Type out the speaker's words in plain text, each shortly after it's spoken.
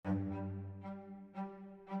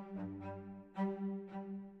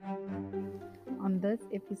this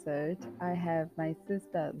episode, I have my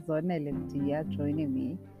sister Zonele Mdia joining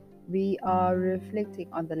me. We are reflecting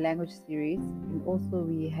on the language series, and also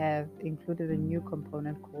we have included a new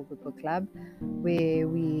component called the book club, where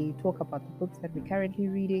we talk about the books that we're currently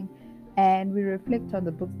reading and we reflect on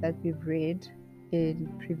the books that we've read in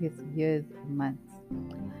previous years and months.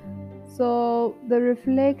 So, the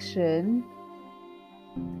reflection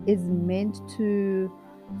is meant to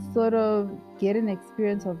sort of get an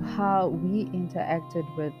experience of how we interacted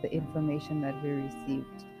with the information that we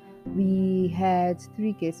received. We had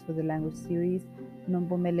 3 guests for the language series,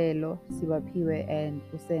 Nombomelelo, Siwapiwe, and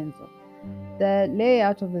Usenzo. The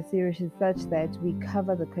layout of the series is such that we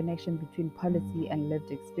cover the connection between policy and lived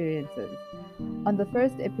experiences. On the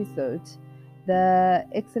first episode, the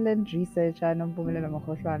excellent researcher Nombomelelo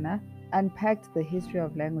Mokhohlwana unpacked the history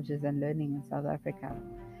of languages and learning in South Africa.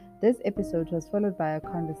 This episode was followed by a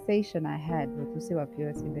conversation I had with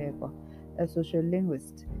Usiwapiwe Sindeko, a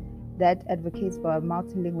sociolinguist that advocates for a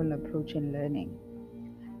multilingual approach in learning.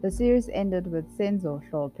 The series ended with Senzo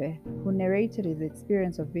Hlophe, who narrated his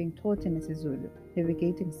experience of being taught in isiZulu,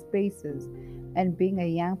 navigating spaces, and being a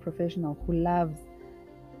young professional who loves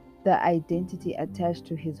the identity attached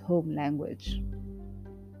to his home language.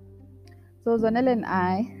 So Zonele and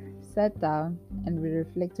I sat down and we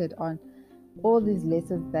reflected on all these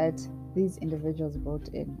lessons that these individuals brought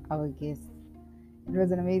in, our guests. It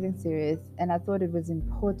was an amazing series, and I thought it was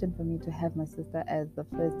important for me to have my sister as the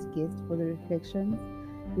first guest for the reflections,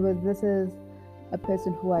 because this is a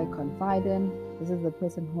person who I confide in, this is the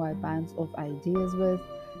person who I bounce off ideas with,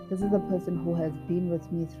 this is the person who has been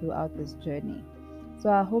with me throughout this journey.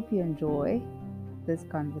 So I hope you enjoy this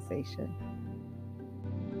conversation.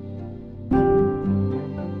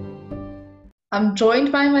 I'm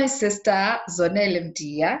joined by my sister, Zonele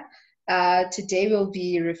Mdia. Today we'll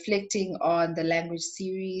be reflecting on the language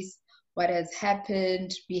series, what has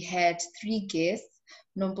happened. We had 3 guests,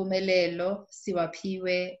 Nompumelelo,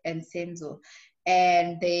 Siwapiwe, and Senzo,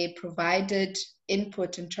 and they provided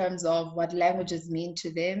input in terms of what languages mean to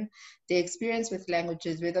them, their experience with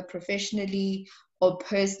languages, whether professionally or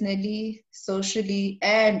personally, socially,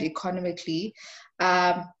 and economically.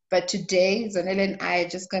 But today, Zonele and I are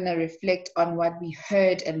just going to reflect on what we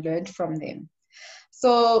heard and learned from them.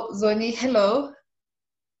 So, Zoni, hello.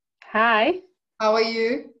 Hi. How are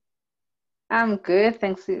you? I'm good,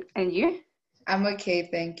 thanks. And you? I'm okay,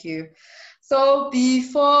 thank you. So,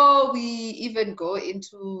 before we even go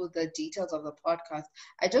into the details of the podcast,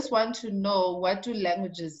 I just want to know, what do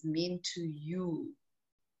languages mean to you?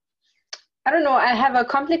 I don't know. I have a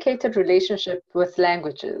complicated relationship with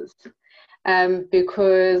languages.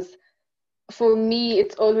 Because for me,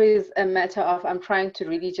 it's always a matter of I'm trying to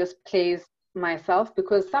really just place myself,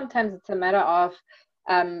 because sometimes it's a matter of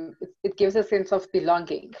it gives a sense of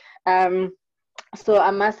belonging. So I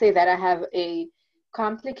must say that I have a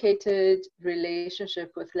complicated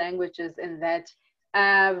relationship with languages, in that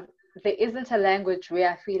there isn't a language where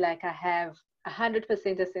I feel like I have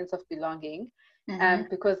 100% a sense of belonging.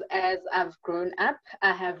 Because as I've grown up,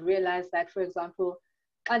 I have realized that, for example,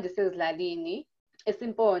 and this is Lalini,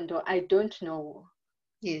 Esimpondo, I don't know.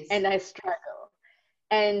 Yes. And I struggle.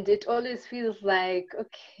 And it always feels like,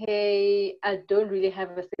 okay, I don't really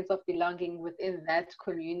have a sense of belonging within that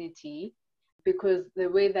community, because the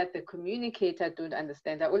way that they communicate, I don't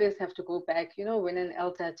understand. I always have to go back, when an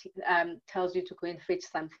elder tells you to go and fetch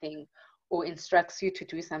something or instructs you to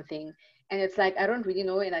do something. And it's like, I don't really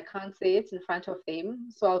know, and I can't say it in front of them.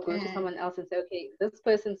 So I'll go to someone else and say, okay, this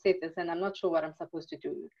person said this, and I'm not sure what I'm supposed to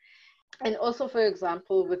do. And also, for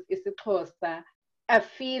example, with isiXhosa, I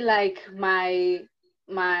feel like my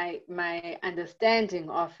understanding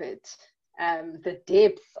of it, the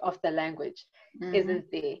depth of the language isn't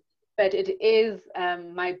there. But it is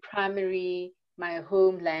my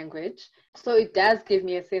home language. So it does give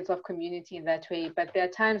me a sense of community in that way. But there are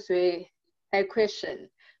times where I question,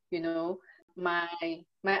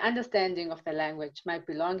 my understanding of the language, my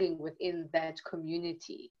belonging within that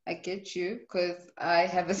community. I get you, because I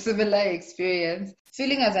have a similar experience,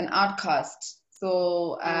 feeling as an outcast.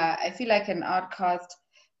 So I feel like an outcast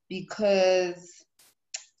because,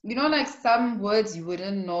 like some words you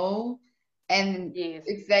wouldn't know, and Yes.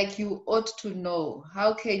 it's like you ought to know.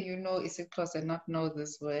 How can you know isiXhosa and not know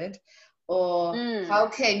this word? Or how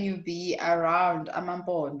can you be around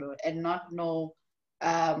Amampondo and not know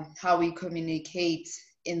how we communicate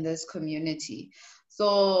in this community?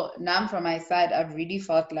 So now from my side, I've really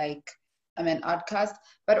felt like I'm an outcast.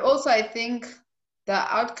 But also I think the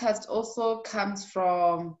outcast also comes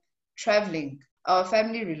from traveling. Our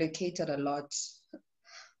family relocated a lot.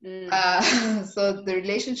 So the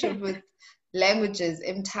relationship with languages,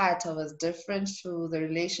 Mthatha was different to the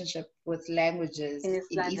relationship with languages In East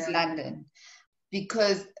in East London. London,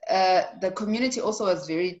 because the community also was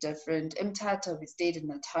very different. Mthatha, we stayed in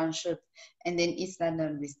a township, and then East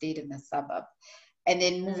London, we stayed in a suburb. And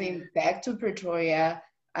then moving back to Pretoria,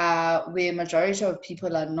 where majority of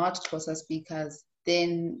people are not Xhosa speakers,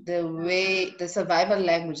 then the survival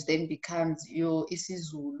language then becomes your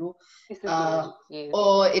isiZulu, Yes.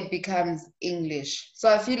 or it becomes English. So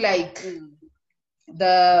I feel like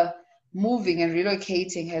the moving and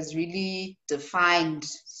relocating has really defined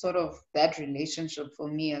sort of that relationship for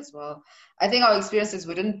me as well. I think our experiences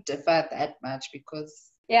wouldn't differ that much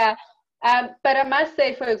because Yeah. But I must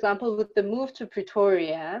say, for example, with the move to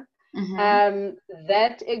Pretoria,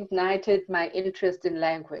 that ignited my interest in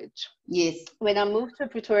language. yes, When I moved to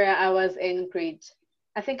Pretoria, I was in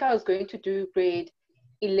I think I was going to do grade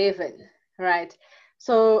 11, right?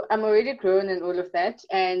 So I'm already grown and all of that,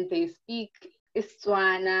 and they speak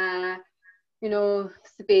Istswana,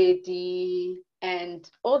 Sepedi, and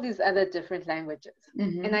all these other different languages.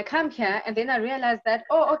 And I come here, and then I realized that,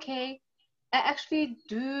 oh, okay, I actually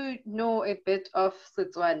do know a bit of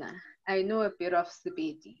Setswana. I know a bit of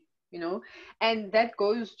Sepedi, and that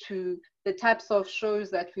goes to the types of shows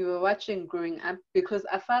that we were watching growing up, because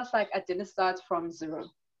I felt like I didn't start from zero.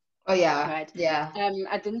 Oh yeah, right. yeah.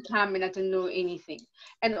 I didn't come and I didn't know anything.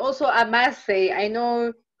 And also, I must say, I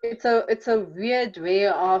know it's a weird way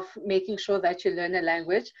of making sure that you learn a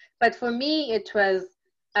language, but for me, it was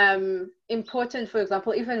important. For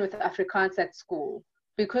example, even with Afrikaans at school,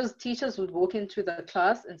 because teachers would walk into the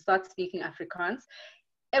class and start speaking Afrikaans,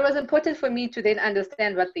 it was important for me to then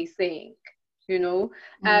understand what they're saying, so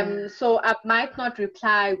I might not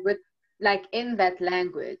reply with like in that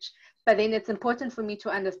language, but then it's important for me to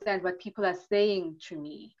understand what people are saying to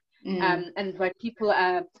me, and what people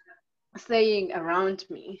are saying around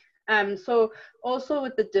me. So also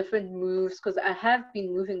with the different moves, because I have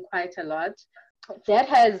been moving quite a lot, that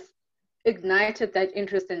has ignited that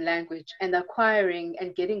interest in language and acquiring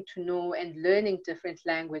and getting to know and learning different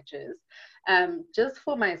languages. Just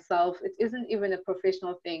for myself, it isn't even a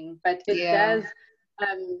professional thing, but it does,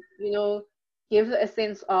 give a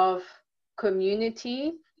sense of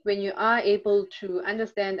community when you are able to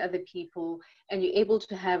understand other people and you're able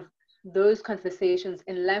to have those conversations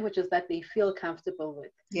in languages that they feel comfortable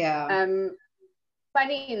with. Yeah.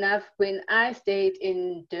 Funny enough, when I stayed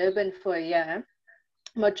in Durban for a year,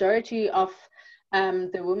 majority of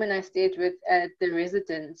the women I stayed with at the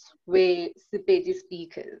residence were Sepedi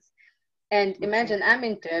speakers. And imagine I'm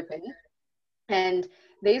in Durban and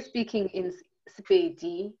they're speaking in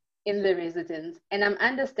Sepedi in the residence and I'm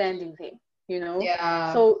understanding them,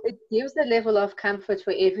 Yeah. So it gives a level of comfort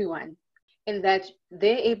for everyone in that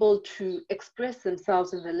they're able to express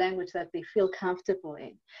themselves in the language that they feel comfortable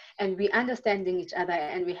in. And we're understanding each other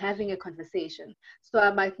and we're having a conversation. So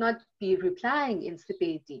I might not be replying in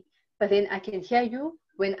Sepedi, but then I can hear you.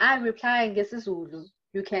 When I reply in Zulu,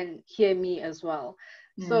 you can hear me as well.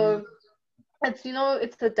 So it's,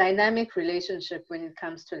 it's a dynamic relationship when it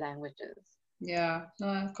comes to languages. Yeah, no,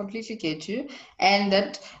 I completely get you. And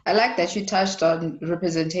that I like that you touched on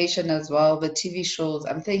representation as well, the TV shows.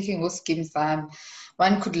 I'm thinking with Skim Sam,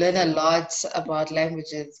 one could learn a lot about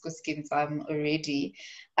languages with Skim Sam already.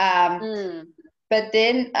 But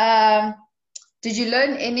then, did you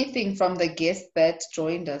learn anything from the guests that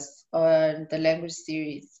joined us on the language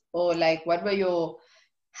series? Or like, what were your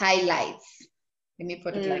highlights? Let me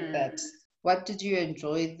put it like that. What did you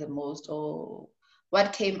enjoy the most, or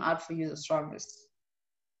what came out for you the strongest?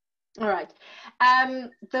 All right.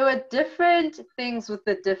 There were different things with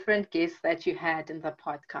the different guests that you had in the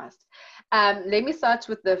podcast. Let me start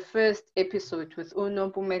with the first episode with Uno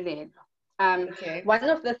Pumelelo. One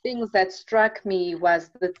of the things that struck me was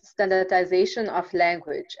the standardization of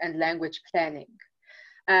language and language planning.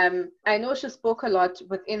 I know she spoke a lot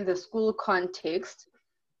within the school context,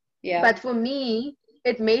 but for me,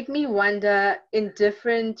 it made me wonder in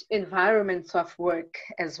different environments of work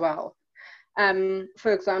as well.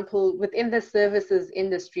 For example, within the services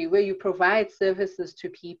industry where you provide services to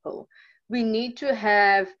people, we need to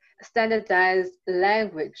have standardized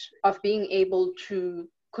language of being able to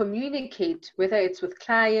communicate, whether it's with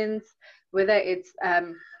clients, whether it's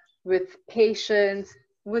with patients.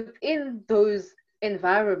 Within those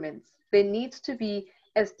environments, there needs to be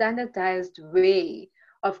a standardized way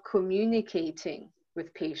of communicating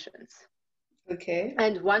with patients. Okay.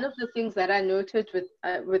 And one of the things that I noted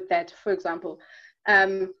with that, for example,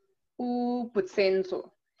 Butsenzo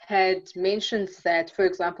had mentioned that, for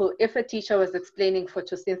example, if a teacher was explaining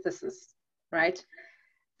photosynthesis, right,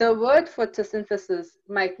 the word photosynthesis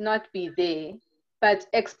might not be there but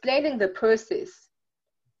explaining the process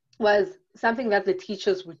was something that the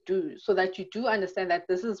teachers would do, so that you do understand that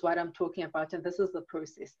this is what I'm talking about and this is the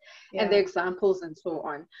process and the examples and so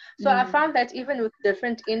on. So I found that even with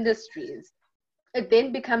different industries, it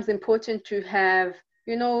then becomes important to have,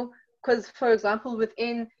 you know, because for example,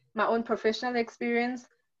 within my own professional experience,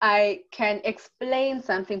 I can explain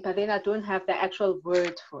something, but then I don't have the actual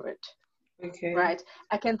word for it. Okay. Right.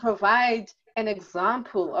 I can provide an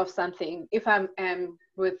example of something if I'm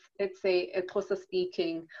with, let's say, a Xhosa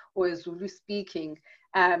speaking or a Zulu speaking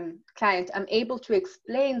client. I'm able to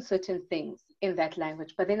explain certain things in that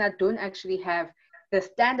language, but then I don't actually have the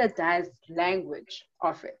standardized language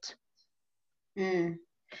of it.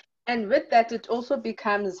 And with that, it also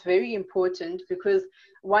becomes very important, because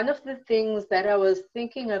one of the things that I was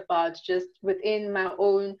thinking about just within my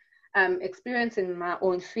own experience in my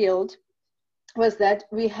own field was that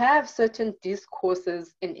we have certain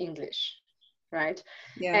discourses in English, right?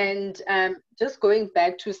 Yeah. And just going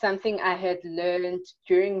back to something I had learned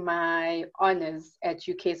during my honors at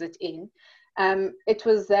UKZN, it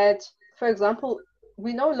was that, for example,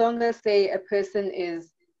 we no longer say a person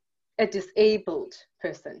is a disabled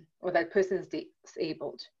person, or that person is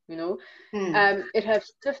disabled, you know. It has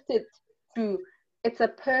shifted to, it's a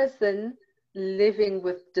person living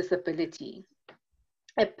with disability,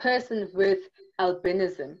 a person with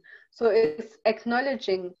albinism. So it's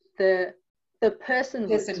acknowledging the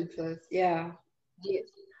personhood, yeah, yes,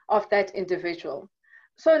 of that individual.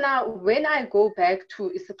 So now when I go back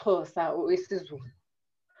to isiXhosa or isiZulu,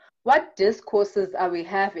 what discourses are we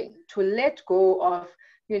having to let go of,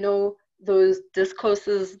 you know, those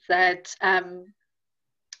discourses that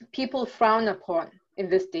people frown upon in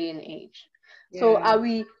this day and age? So are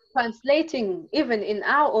we translating even in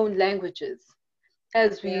our own languages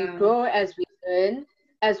as we grow, as we learn,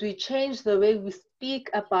 as we change the way we speak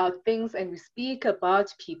about things and we speak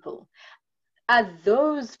about people? Are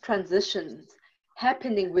those transitions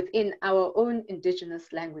happening within our own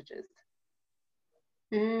indigenous languages?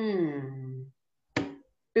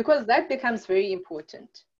 Because that becomes very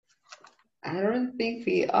important. I don't think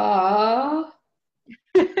we are.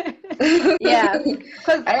 Yeah,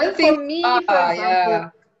 because for me, for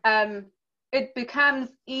example, it becomes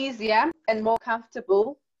easier and more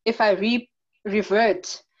comfortable if I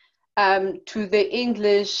revert to the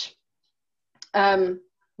English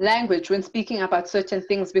language when speaking about certain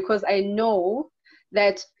things, because I know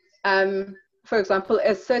that, for example,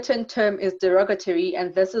 a certain term is derogatory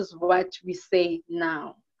and this is what we say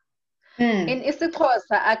now. In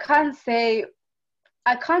isiXhosa,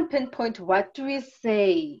 I can't pinpoint what do we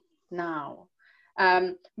say now.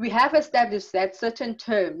 We have established that certain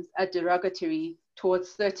terms are derogatory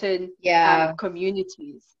towards certain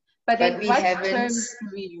communities, but then what terms do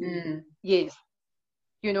we use? Yes,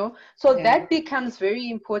 you know, so that becomes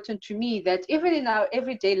very important to me, that even in our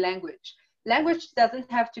everyday language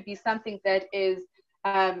doesn't have to be something that is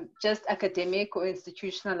just academic or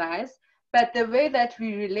institutionalized, but the way that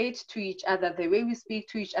we relate to each other, the way we speak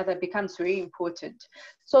to each other becomes very important.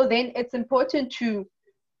 So then it's important to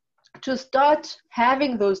start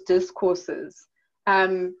having those discourses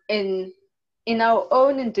in our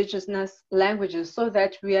own indigenous languages, so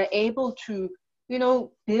that we are able to, you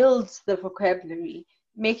know, build the vocabulary,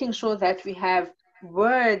 making sure that we have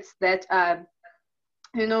words that are,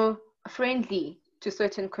 you know, friendly to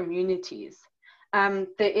certain communities. There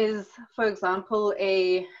is, for example,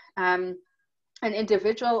 an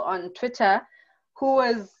individual on Twitter who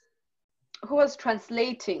was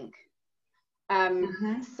translating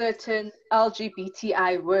certain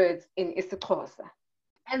LGBTI words in isiXhosa.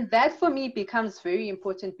 And that for me becomes very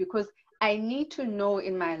important, because I need to know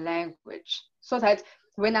in my language, so that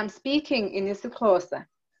when I'm speaking in isiXhosa,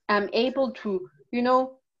 I'm able to, you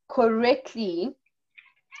know, correctly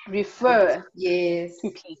refer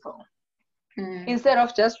to people. Instead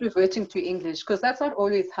of just reverting to English, because that's not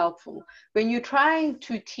always helpful. When you're trying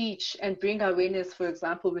to teach and bring awareness, for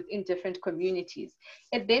example, within different communities,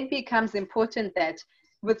 it then becomes important that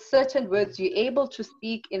with certain words, you're able to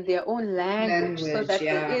speak in their own language so that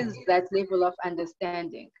there is that level of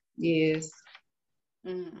understanding. Yes.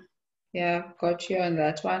 Yeah, got you on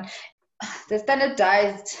that one. The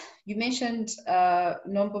standardized, you mentioned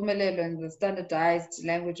Nompumelelo and the standardized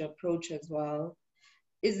language approach as well.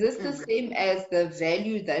 Is this the same as the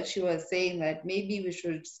value that you were saying, that maybe we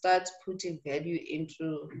should start putting value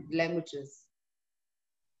into languages?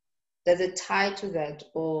 Does it tie to that,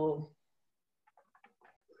 or?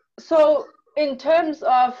 So in terms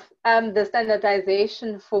of the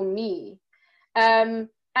standardization for me,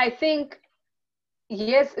 I think,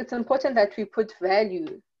 yes, it's important that we put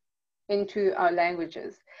value into our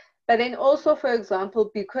languages. But then also, for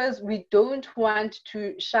example, because we don't want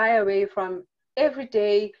to shy away from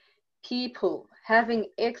everyday people having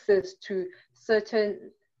access to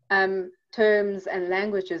certain terms and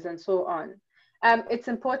languages and so on, it's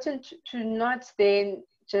important to not then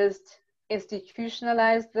just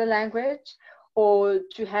institutionalize the language or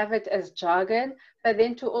to have it as jargon, but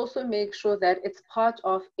then to also make sure that it's part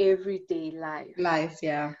of everyday life. Life,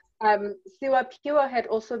 yeah. Siwa Piwa had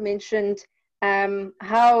also mentioned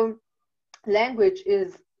how language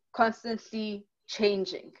is constantly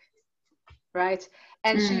changing, right?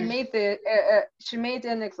 And she made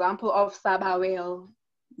an example of Sabawel.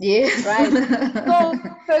 Yeah. Right. So,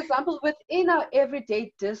 for example, within our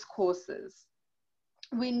everyday discourses,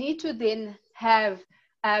 we need to then have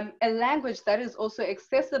a language that is also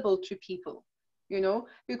accessible to people,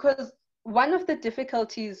 because one of the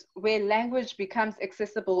difficulties where language becomes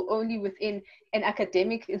accessible only within an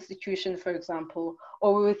academic institution, for example,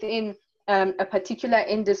 or within a particular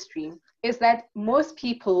industry, is that most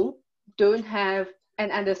people don't have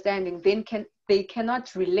an understanding, they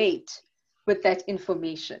cannot relate with that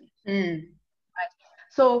information. Right?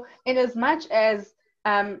 So in as much as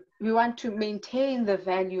we want to maintain the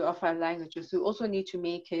value of our languages, we also need to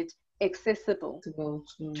make it accessible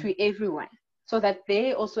to everyone, so that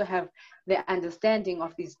they also have the understanding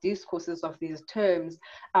of these discourses, of these terms,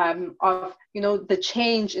 of the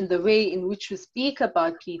change in the way in which we speak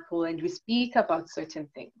about people and we speak about certain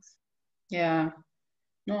things. Yeah.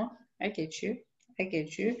 No, I get you.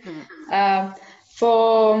 Mm.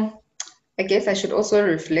 I guess I should also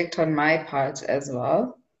reflect on my part as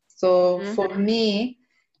well. So for me,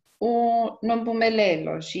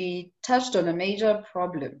 Nompumelelo, she touched on a major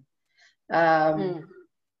problem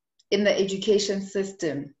in the education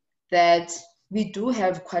system, that we do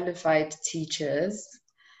have qualified teachers,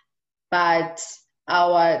 but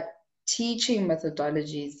our teaching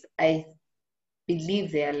methodologies, I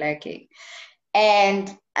believe they are lacking.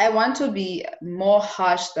 And I want to be more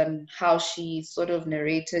harsh than how she sort of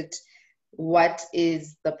narrated what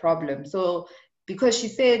is the problem. So, because she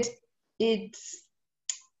said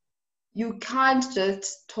you can't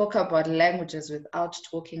just talk about languages without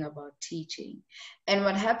talking about teaching. And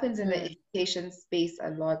what happens in the education space a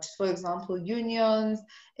lot, for example, unions,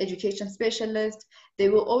 education specialists, they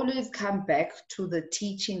will always come back to the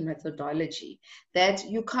teaching methodology, that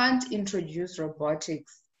you can't introduce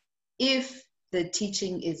robotics if the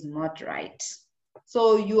teaching is not right.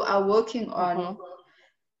 So you are working on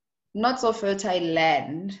not so fertile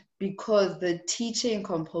land because the teaching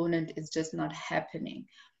component is just not happening.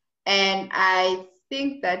 And I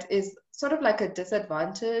think that is sort of like a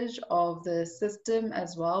disadvantage of the system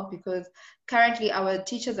as well, because currently our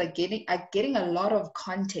teachers are getting a lot of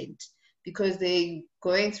content because they're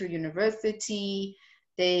going through university,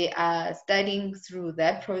 they are studying through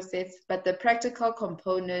that process, but the practical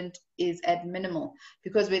component is at minimal,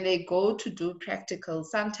 because when they go to do practical,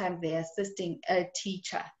 sometimes they're assisting a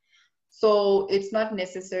teacher. So it's not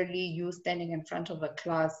necessarily you standing in front of a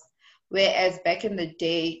class. Whereas back in the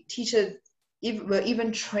day, teachers were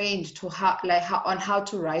even trained to on how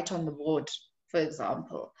to write on the board, for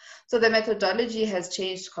example. So the methodology has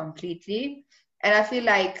changed completely. And I feel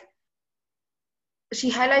like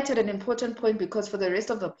she highlighted an important point, because for the rest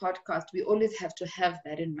of the podcast, we always have to have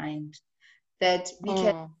that in mind, that we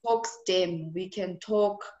can talk STEM, we can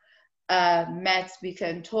talk maths, we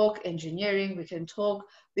can talk engineering, we can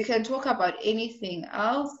talk about anything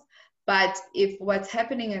else. But if what's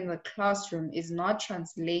happening in the classroom is not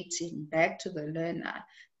translating back to the learner,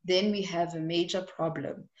 then we have a major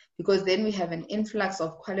problem, because then we have an influx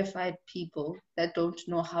of qualified people that don't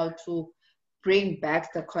know how to bring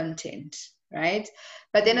back the content, right?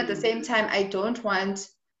 But then at the same time, I don't want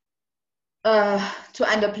to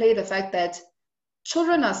underplay the fact that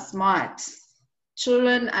children are smart.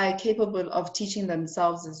 Children are capable of teaching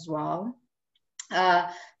themselves as well.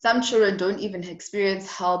 Some children don't even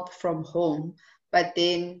experience help from home, but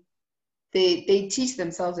then they teach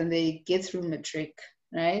themselves and they get through matric,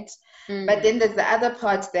 right? But then there's the other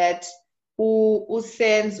part that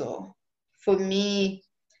Usenzo, for me,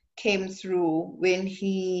 came through when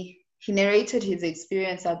he narrated his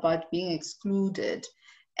experience about being excluded.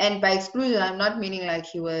 And by excluded, I'm not meaning like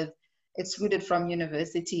he was excluded from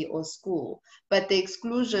university or school, but the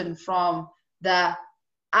exclusion from the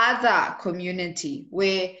other community,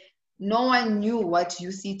 where no one knew what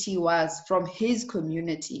UCT was from his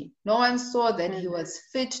community. No one saw that he was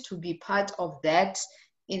fit to be part of that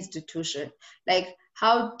institution. Like,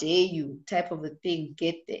 how dare you type of a thing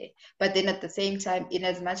get there? But then at the same time, in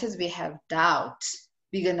as much as we have doubt,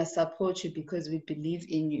 we're going to support you because we believe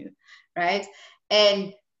in you, right?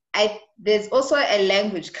 And there's also a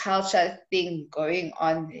language culture thing going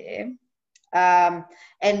on there.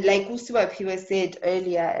 And like Usiwaphiwe said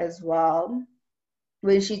earlier as well,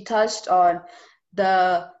 when she touched on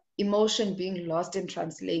the emotion being lost in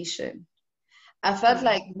translation, I felt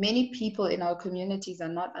like many people in our communities are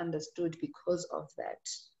not understood because of that.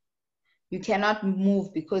 You cannot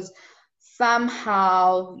move because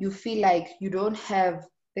somehow you feel like you don't have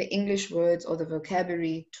the English words or the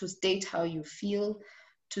vocabulary to state how you feel,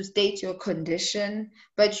 to state your condition,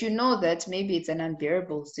 but you know that maybe it's an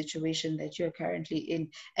unbearable situation that you're currently in,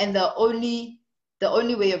 and the only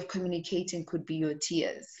way of communicating could be your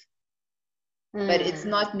tears. But it's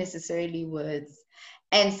not necessarily words.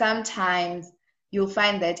 And sometimes you'll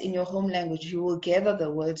find that in your home language you will gather the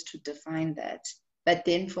words to define that, but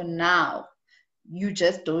then for now you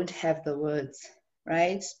just don't have the words,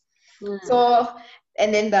 right? So,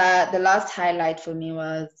 and then the last highlight for me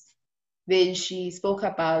was when she spoke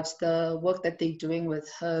about the work that they're doing with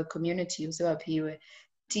her community, Usiwaphiwe,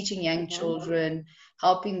 teaching young children,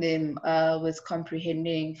 helping them with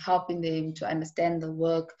comprehending, helping them to understand the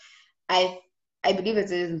work. I believe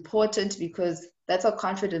it is important because that's a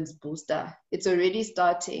confidence booster. It's already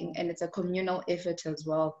starting, and it's a communal effort as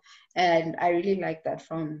well. And I really like that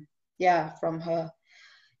from her.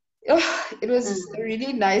 Oh, it was a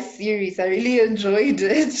really nice series. I really enjoyed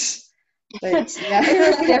it. But yeah.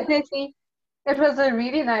 It was a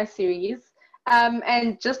really nice series.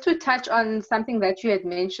 And just to touch on something that you had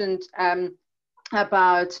mentioned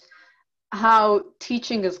about how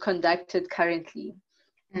teaching is conducted currently.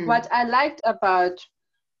 What I liked about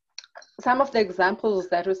some of the examples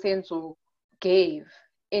that Usenzo gave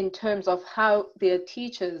in terms of how their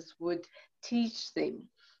teachers would teach them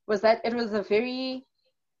was that it was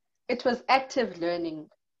active learning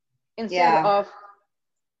instead of,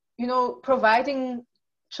 providing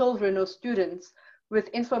children or students with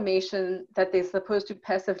information that they're supposed to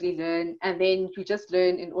passively learn, and then you just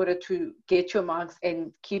learn in order to get your marks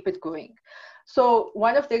and keep it going. So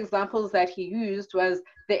one of the examples that he used was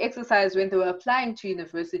the exercise when they were applying to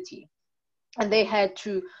university, and they had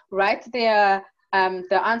to write their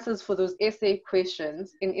the answers for those essay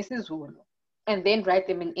questions in isiZulu and then write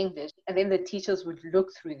them in English, and then the teachers would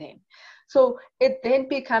look through them. So it then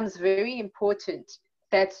becomes very important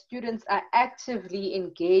that students are actively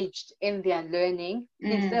engaged in their learning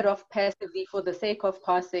instead of passively for the sake of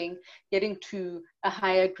passing, getting to a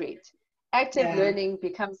higher grade. Active learning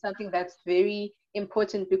becomes something that's very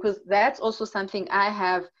important, because that's also something I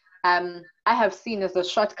have seen as a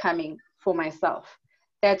shortcoming for myself,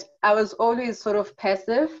 that I was always sort of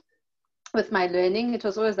passive with my learning. It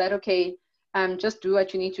was always that, okay, just do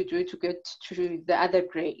what you need to do to get to the other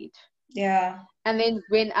grade. And then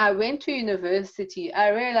when I went to university, I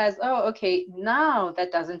realized, oh, okay, now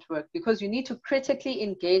that doesn't work, because you need to critically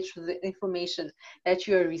engage with the information that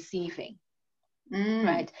you are receiving.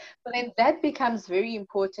 Right. So then that becomes very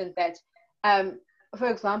important that, for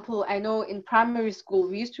example, I know in primary school,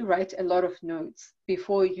 we used to write a lot of notes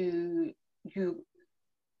before you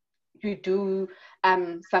do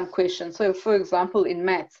some questions. So for example, in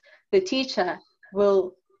maths, the teacher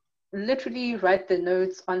will literally write the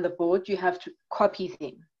notes on the board. You have to copy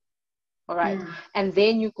them. All right. And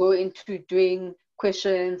then you go into doing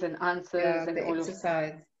questions and answers and all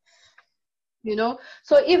exercise. Of that.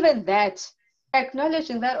 So even that,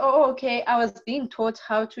 acknowledging that, oh, okay, I was being taught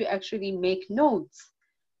how to actually make notes,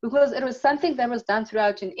 because it was something that was done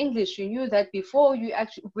throughout in English. You knew that before you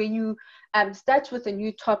actually, when you start with a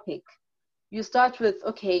new topic, you start with,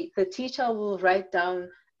 okay, the teacher will write down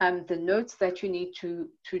the notes that you need to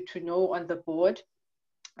know on the board,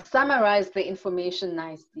 summarize the information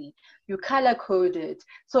nicely, you color code it.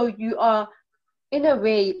 So you are, in a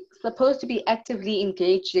way, supposed to be actively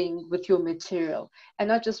engaging with your material and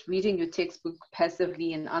not just reading your textbook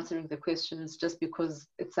passively and answering the questions just because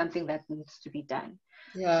it's something that needs to be done.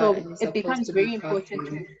 So it becomes very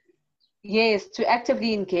important to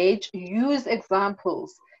actively engage, use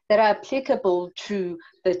examples that are applicable to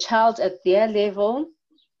the child at their level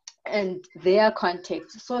and their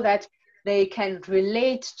context, so that they can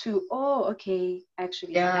relate to, oh, okay,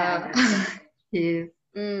 actually. Yeah,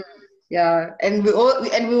 and we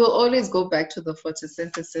will always go back to the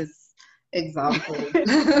photosynthesis example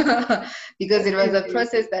because it was a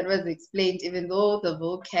process that was explained, even though the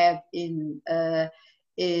vocab in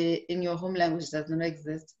your home language does not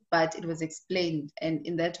exist, but it was explained, and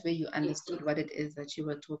in that way you understood what it is that you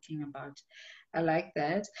were talking about. I like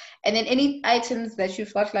that. And then any items that you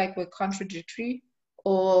felt like were contradictory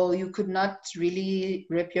or you could not really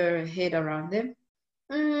wrap your head around them?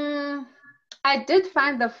 I did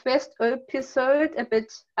find the first episode a bit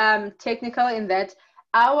technical in that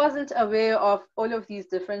I wasn't aware of all of these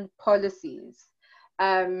different policies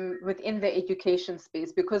within the education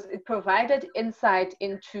space, because it provided insight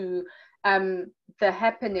into the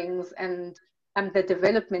happenings and the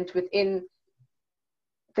development within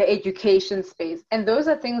the education space. And those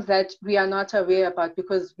are things that we are not aware about,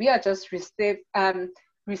 because we are just receiving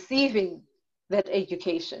that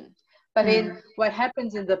education. But then what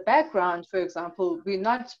happens in the background, for example, we're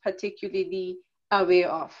not particularly aware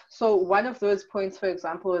of. So one of those points, for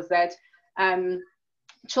example, is that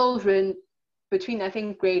children between, I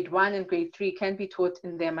think, grade 1 and grade 3 can be taught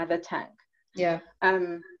in their mother tongue. Yeah.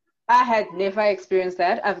 I had never experienced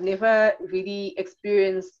that. I've never really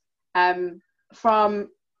experienced from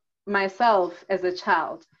myself as a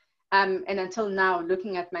child, and until now,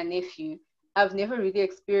 looking at my nephew, I've never really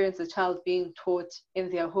experienced a child being taught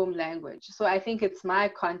in their home language. So I think it's my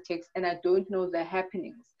context, and I don't know the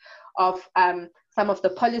happenings of some of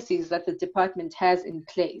the policies that the department has in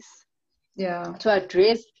place to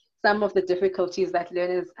address some of the difficulties that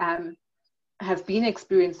learners have been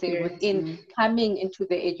experiencing within coming into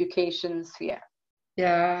the education sphere.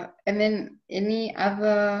 Yeah. And then any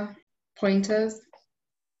other pointers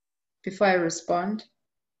before I respond?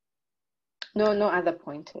 No other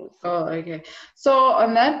pointers. Oh, okay. So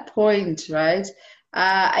on that point, right,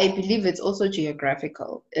 I believe it's also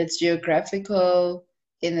geographical. It's geographical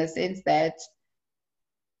in the sense that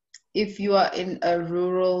if you are in a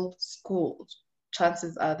rural school,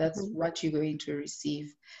 chances are that's what you're going to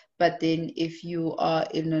receive. But then if you are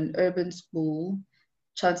in an urban school,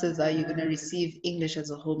 chances are you're going to receive English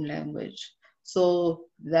as a home language. So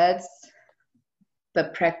that's the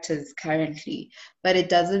practice currently. But it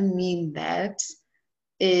doesn't mean that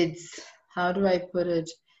it's, how do I put it?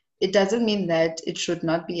 It doesn't mean that it should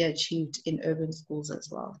not be achieved in urban schools as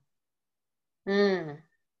well.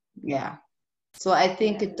 Yeah. So I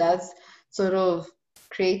think it does sort of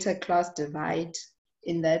create a class divide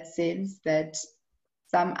in that sense, that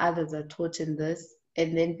some others are taught in this,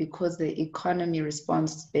 and then because the economy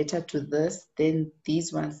responds better to this, then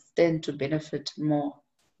these ones tend to benefit more.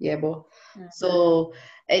 Yeah, so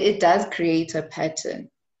it does create a pattern.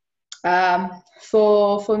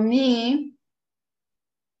 For me,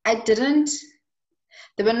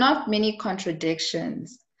 there were not many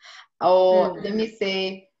contradictions, or let me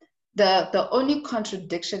say, the only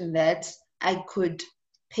contradiction that I could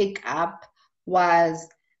pick up was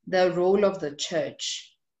the role of the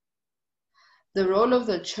church. The role of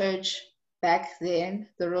the church back then,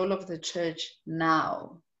 the role of the church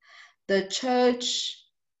now.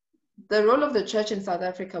 The role of the church in South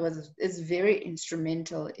Africa is very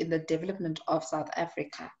instrumental in the development of South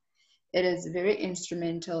Africa. It is very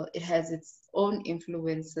instrumental. It has its own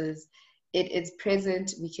influences. It is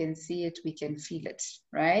present. We can see it. We can feel it,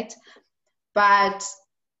 right? But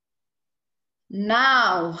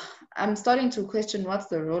now I'm starting to question what's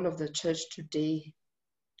the role of the church today,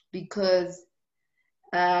 because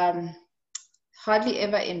hardly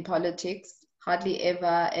ever in politics, hardly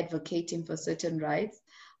ever advocating for certain rights,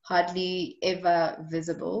 hardly ever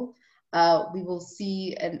visible. We will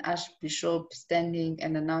see an archbishop standing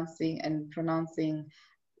and announcing and pronouncing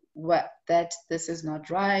that this is not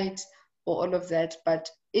right, or all of that. But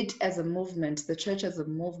it as a movement, the church as a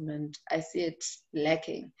movement, I see it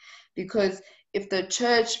lacking. Because if the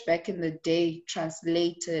church back in the day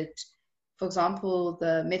translated, for example,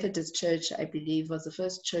 the Methodist Church, I believe, was the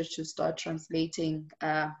first church to start translating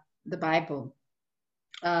the Bible.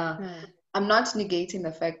 I'm not negating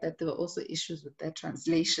the fact that there were also issues with that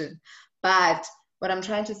translation, but what I'm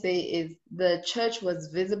trying to say is the church was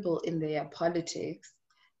visible in their politics,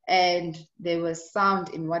 and they were sound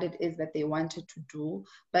in what it is that they wanted to do.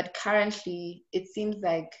 But currently, it seems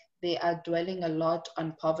like they are dwelling a lot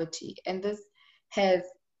on poverty, and this has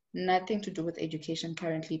nothing to do with education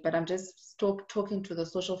currently, but I'm just talking to the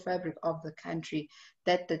social fabric of the country,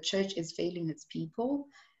 that the church is failing its people.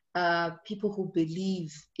 People who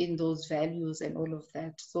believe in those values and all of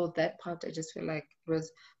that. So that part, I just feel like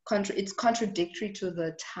it's contradictory to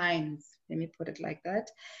the times. Let me put it like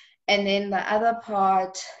that. And then the other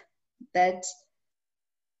part that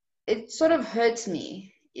it sort of hurts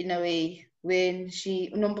me in a way when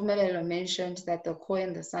Unompumelelo mentioned that the Khoi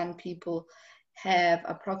and the San people have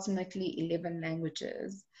approximately 11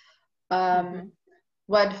 languages.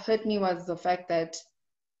 What hurt me was the fact that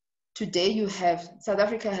today South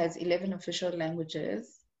Africa has 11 official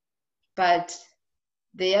languages, but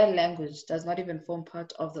their language does not even form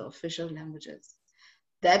part of the official languages.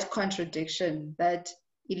 That contradiction, that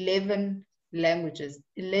 11 languages,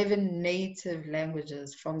 11 native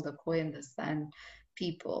languages from the Khoi and the San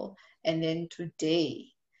people, and then today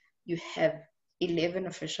you have 11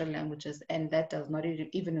 official languages, and that does not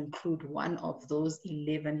even include one of those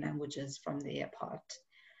 11 languages from their part.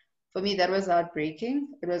 For me, that was heartbreaking.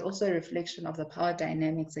 It was also a reflection of the power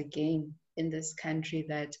dynamics again in this country,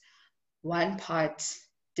 that one part,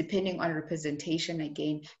 depending on representation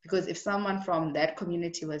again, because if someone from that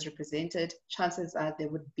community was represented, chances are there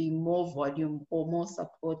would be more volume or more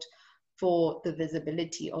support for the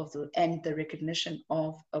visibility of and the recognition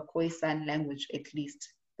of a Khoisan language at least.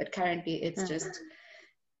 But currently it's just,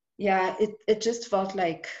 yeah, it just felt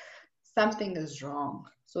like something is wrong.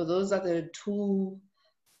 So those are the two,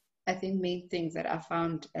 I think, main things that I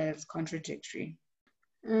found as contradictory.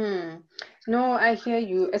 No, I hear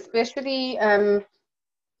you, especially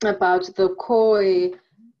about the Khoi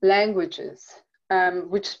languages,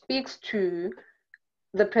 which speaks to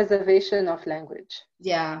the preservation of language.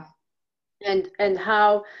 Yeah. And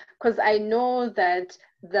how, because I know that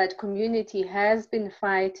that community has been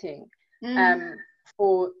fighting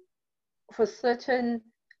for certain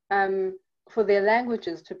for their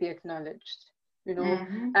languages to be acknowledged, you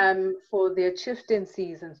know, for their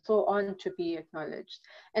chieftaincies and so on to be acknowledged.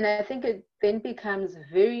 And I think it then becomes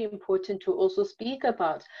very important to also speak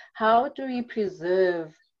about how do we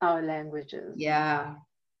preserve our languages? Yeah.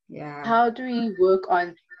 How do we work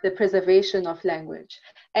on the preservation of language?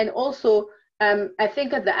 And also, I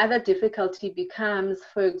think that the other difficulty becomes,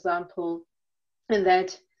 for example, in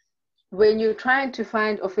that when you're trying to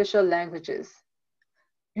find official languages,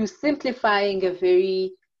 you're simplifying a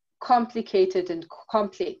very complicated and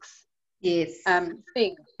complex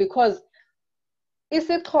thing, because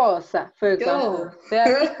isiXhosa, for example,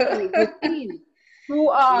 there are people within who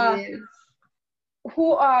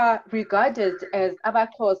are regarded as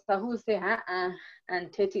abaXhosa who say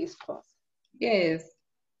and Teti is Xhosa. Yes,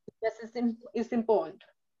 it's important.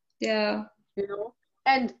 Yeah. You know,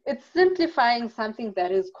 and it's simplifying something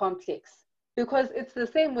that is complex, because it's the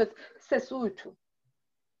same with Sesotho.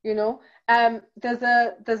 You know, there's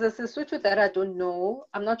a Sesotho that I don't know.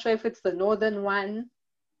 I'm not sure if it's the northern one,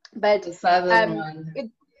 but the southern one.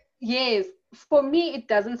 Yes, for me it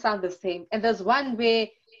doesn't sound the same. And there's one where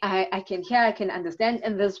I can hear, I can understand,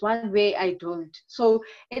 and there's one way I don't. So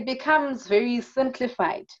it becomes very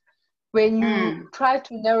simplified when you try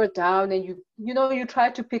to narrow down, and you try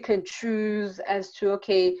to pick and choose as to,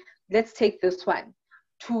 okay, let's take this one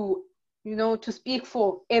to speak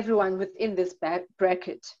for everyone within this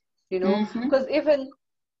bracket, because even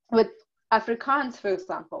with Afrikaans, for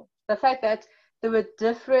example, the fact that there were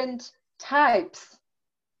different types,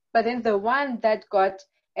 but then the one that got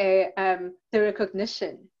the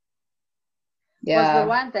recognition was the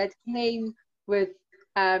one that came with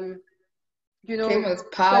came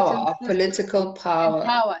with power, political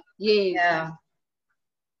power. Yes. Yeah.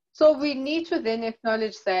 So we need to then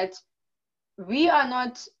acknowledge that we are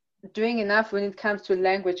not doing enough when it comes to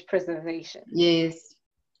language preservation. Yes.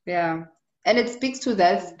 Yeah. And it speaks to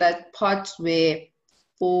that part where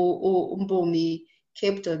Umbomi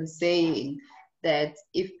kept on saying that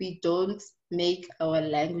if we don't make our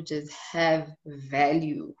languages have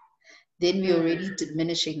value, then we're already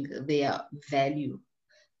diminishing their value.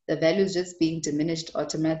 The value is just being diminished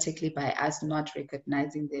automatically by us not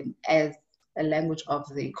recognizing them as a language of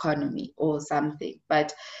the economy or something.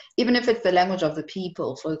 But even if it's the language of the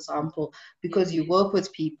people, for example, because you work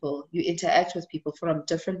with people, you interact with people from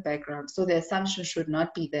different backgrounds, so the assumption should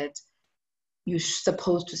not be that you're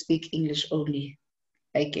supposed to speak English only.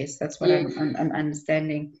 I guess that's what I'm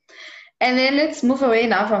understanding. And then let's move away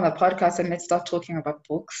now from the podcast and let's start talking about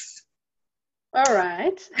books. All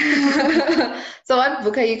right. So what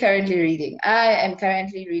book are you currently reading? I am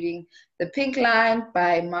currently reading The Pink Line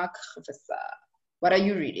by Mark Gevisser. What are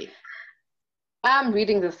you reading? I'm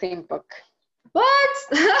reading the same book. What?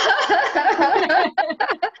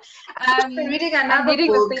 I'm reading another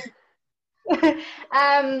book.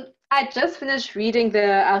 I just finished reading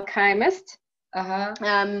The Alchemist.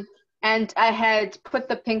 And I had put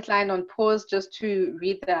The Pink Line on pause just to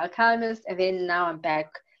read The Alchemist, and then now I'm back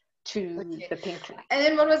to The Pink Line. And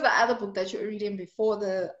then what was the other book that you were reading before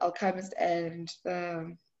The Alchemist and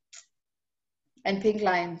Pink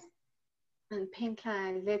Line? And Pink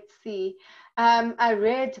Line, let's see. I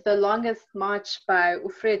read The Longest March by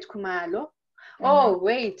Ufred Khumalo. Oh,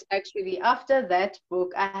 wait, actually, after that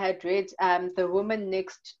book, I had read The Woman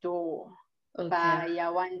Next Door by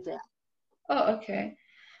Yawande. Oh, okay.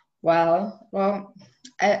 Well,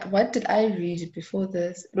 what did I read before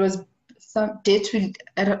this? It was some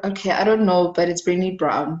I don't know, but it's Brené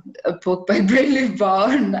Brown, a book by Brené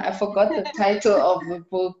Brown. I forgot the title of the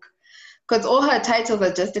book because all her titles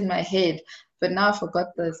are just in my head, but now I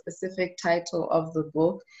forgot the specific title of the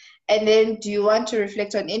book. And then do you want to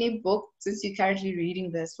reflect on any book since you're currently reading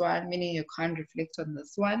this one, meaning you can't reflect on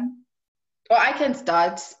this one? Or I can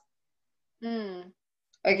start.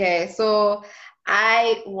 Okay, so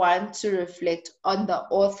I want to reflect on the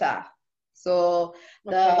author. So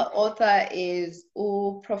the author is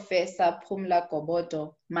Professor Phumla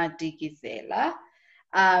Gobodo-Madikizela.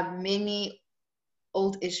 Many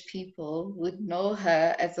old-ish people would know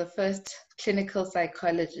her as the first clinical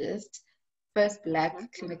psychologist, first Black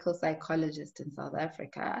clinical psychologist in South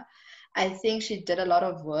Africa. I think she did a lot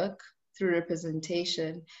of work through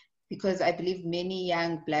representation because I believe many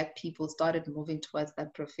young Black people started moving towards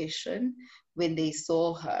that profession when they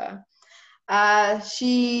saw her.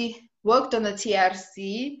 She worked on the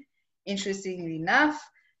TRC, interestingly enough,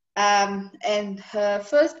 and her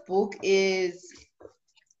first book is,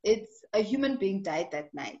 it's A Human Being Died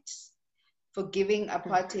That Night, Forgiving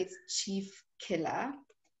Apartheid's Chief Killer,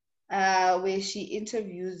 where she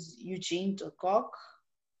interviews Eugene de Kock.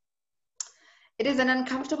 It is an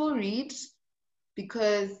uncomfortable read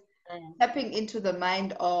because tapping into the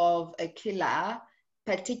mind of a killer,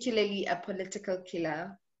 particularly a political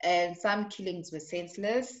killer, and some killings were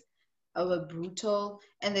senseless, were brutal,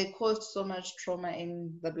 and they caused so much trauma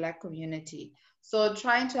in the Black community. So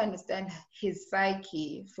trying to understand his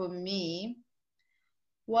psyche for me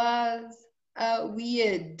was a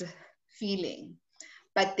weird feeling.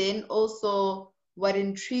 But then also what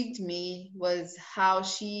intrigued me was how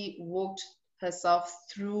she walked herself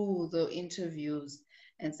through the interviews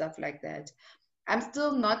and stuff like that. I'm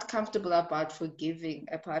still not comfortable about forgiving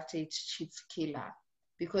apartheid's chief killer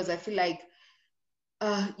because I feel like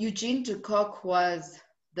Eugene de Kock was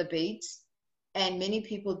the bait and many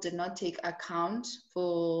people did not take account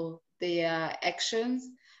for their actions,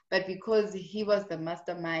 but because he was the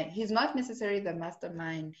mastermind, he's not necessarily the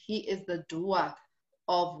mastermind, he is the doer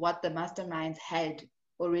of what the masterminds had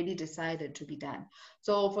already decided to be done.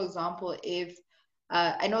 So for example, if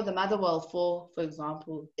I know the Motherwell 4, for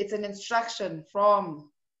example, it's an instruction from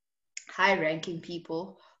high-ranking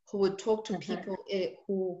people who would talk to people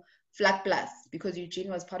who Flat Plus, because Eugene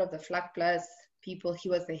was part of the Flat Plus people. He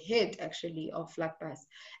was the head, actually, of Flat Plus.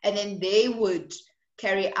 And then they would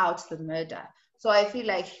carry out the murder. So I feel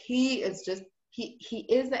like he is just, he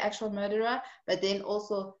is the actual murderer, but then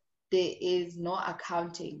also there is no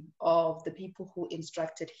accounting of the people who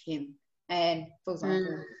instructed him. And for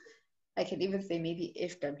example, I can even say maybe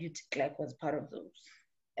F.W. de Klerk was part of those.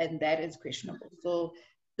 And that is questionable. So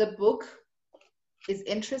the book is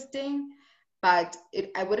interesting, but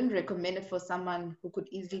I wouldn't recommend it for someone who could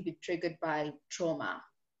easily be triggered by trauma,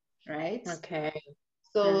 right? Okay.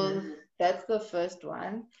 So that's the first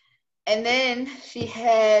one. And then she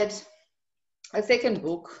had a second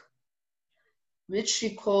book, which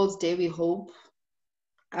she calls Day We Hope.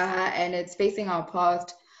 And it's facing our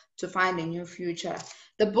past to find a new future.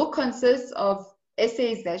 The book consists of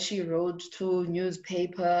essays that she wrote to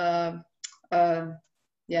newspaper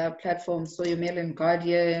platforms, So Your Mail and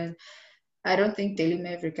Guardian. I don't think Daily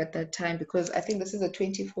Maverick at that time, because I think this is a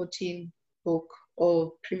 2014 book,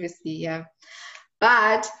 or previously, yeah.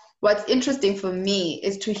 But what's interesting for me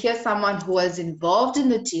is to hear someone who was involved in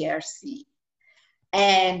the TRC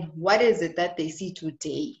and what is it that they see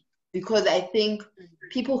today. Because I think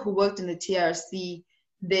people who worked in the TRC,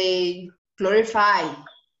 they glorify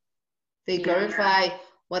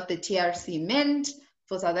what the TRC meant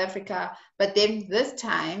for South Africa. But then this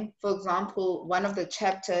time, for example, one of the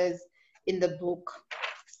chapters in the book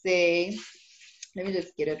say, let me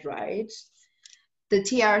just get it right, the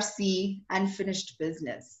TRC unfinished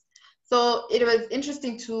business. So it was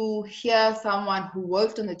interesting to hear someone who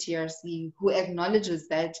worked on the TRC who acknowledges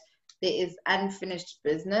that there is unfinished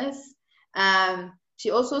business.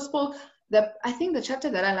 She also spoke, I think the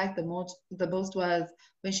chapter that I liked the most was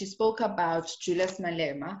when she spoke about Julius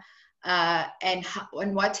Malema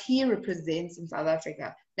and what he represents in South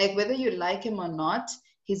Africa. Like whether you like him or not,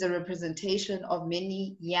 he's a representation of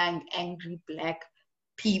many young, angry Black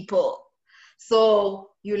people.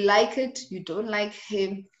 So you like it, you don't like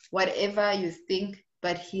him, whatever you think,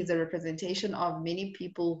 but he's a representation of many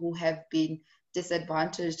people who have been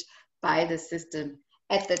disadvantaged by the system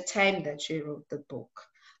at the time that she wrote the book.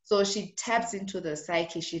 So she taps into the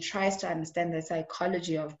psyche. She tries to understand the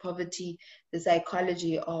psychology of poverty, the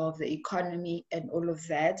psychology of the economy, and all of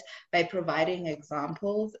that by providing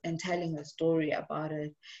examples and telling a story about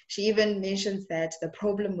it. She even mentions that the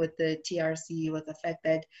problem with the TRC was the fact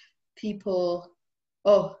that people,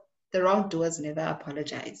 the wrongdoers never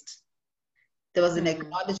apologized. There was an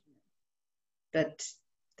acknowledgement, but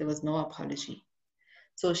there was no apology.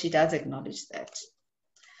 So she does acknowledge that.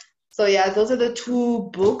 So yeah, those are the two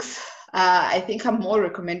books I think I'm more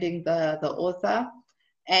recommending the author.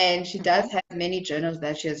 And she does have many journals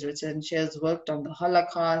that she has written. She has worked on the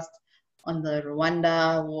Holocaust, on the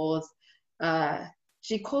Rwanda wars.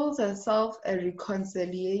 She calls herself a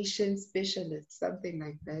reconciliation specialist, something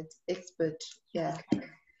like that, expert. Yeah.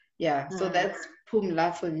 Yeah. So that's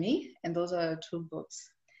Phumla for me. And those are 2 books.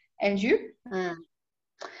 And you?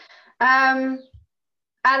 I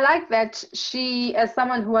like that she, as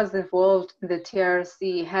someone who was involved in the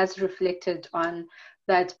TRC, has reflected on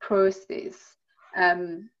that process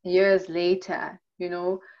years later, you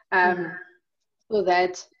know, so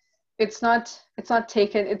that it's not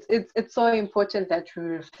taken. It's so important that we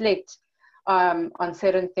reflect on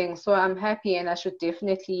certain things. So I'm happy, and I should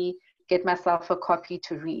definitely get myself a copy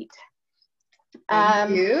to read.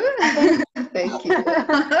 Thank you. Thank you.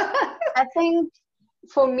 I think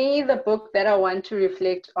for me, the book that I want to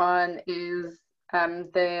reflect on is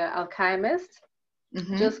The Alchemist.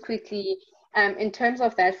 Just quickly, in terms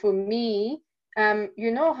of that, for me,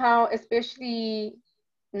 you know how, especially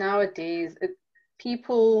nowadays,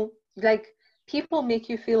 people make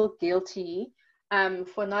you feel guilty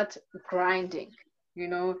for not grinding. You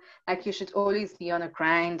know, like you should always be on a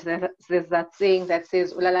grind. There's that saying that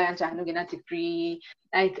says "Ulala anjani ungena degree,"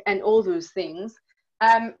 and all those things.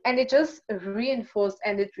 And it just reinforced,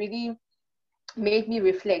 and it really made me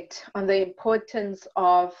reflect on the importance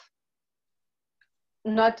of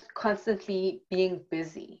not constantly being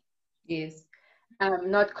busy. Yes.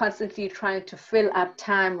 Not constantly trying to fill up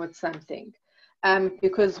time with something.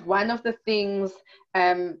 Because one of the things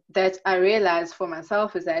that I realized for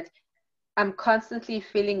myself is that I'm constantly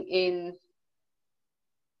filling in,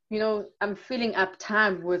 I'm filling up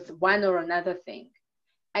time with one or another thing.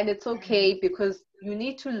 And it's okay, because you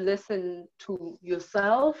need to listen to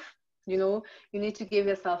yourself, you need to give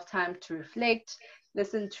yourself time to reflect,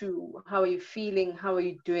 listen to how are you feeling, how are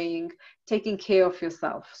you doing, taking care of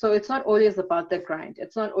yourself. So it's not always about the grind.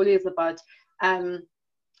 It's not always about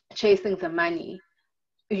chasing the money.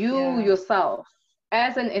 Yourself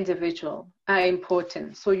as an individual are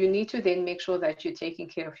important. So you need to then make sure that you're taking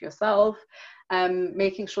care of yourself,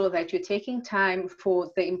 making sure that you're taking time for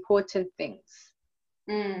the important things.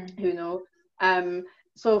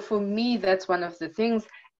 So for me, that's one of the things.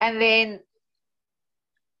 And then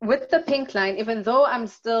with the Pink Line, even though I'm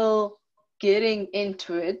still getting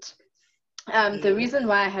into it, the reason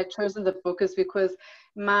why I had chosen the book is because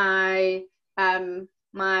my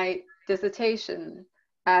dissertation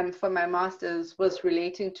for my master's was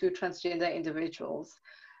relating to transgender individuals.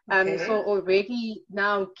 So already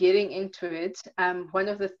now getting into it, one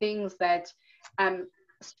of the things that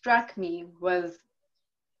struck me was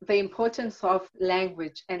the importance of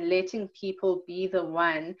language and letting people be the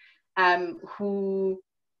one who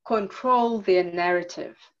control their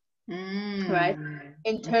narrative, right?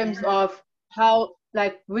 In terms of how,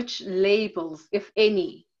 which labels, if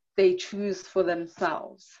any, they choose for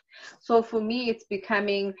themselves. So for me, it's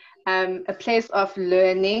becoming a place of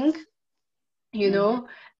learning,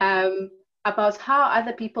 about how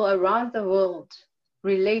other people around the world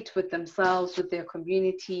relate with themselves, with their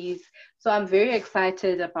communities. So I'm very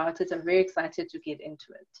excited about it. I'm very excited to get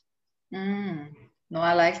into it. No,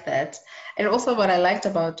 I like that. And also what I liked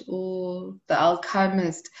about The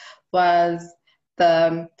Alchemist was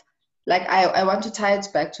I want to tie it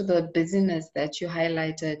back to the busyness that you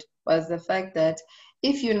highlighted, was the fact that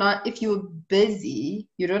if you're busy,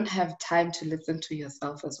 you don't have time to listen to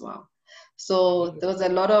yourself as well. So there was a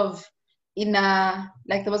lot of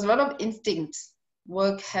instinct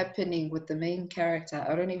work happening with the main character.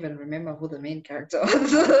 I don't even remember who the main character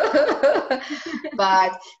was.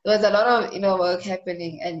 But there was a lot of inner work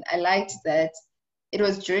happening, and I liked that it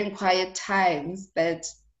was during quiet times that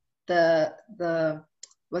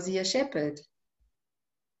was he a shepherd?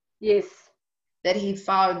 Yes. That he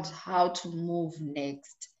found how to move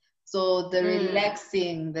next. So the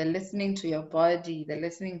relaxing, the listening to your body, the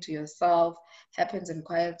listening to yourself happens in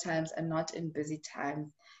quiet times and not in busy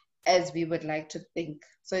times, as we would like to think.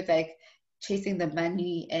 So it's like chasing the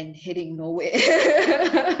money and heading nowhere.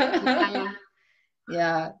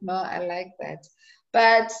 Yeah, no, I like that.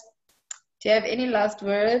 But do you have any last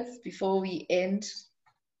words before we end?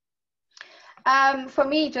 For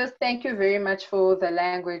me, just thank you very much for the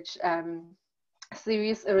language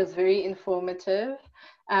series. It was very informative,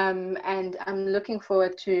 and I'm looking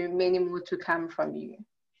forward to many more to come from you.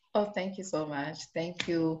 Oh, thank you so much. Thank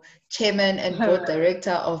you, Chairman and Board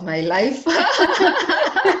Director of my life.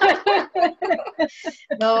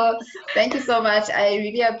 No, thank you so much. I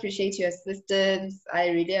really appreciate your assistance. I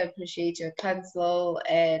really appreciate your counsel,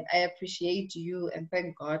 and I appreciate you, and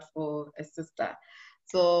thank God for a sister.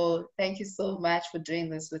 So thank you so much for doing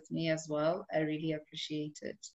this with me as well. I really appreciate it.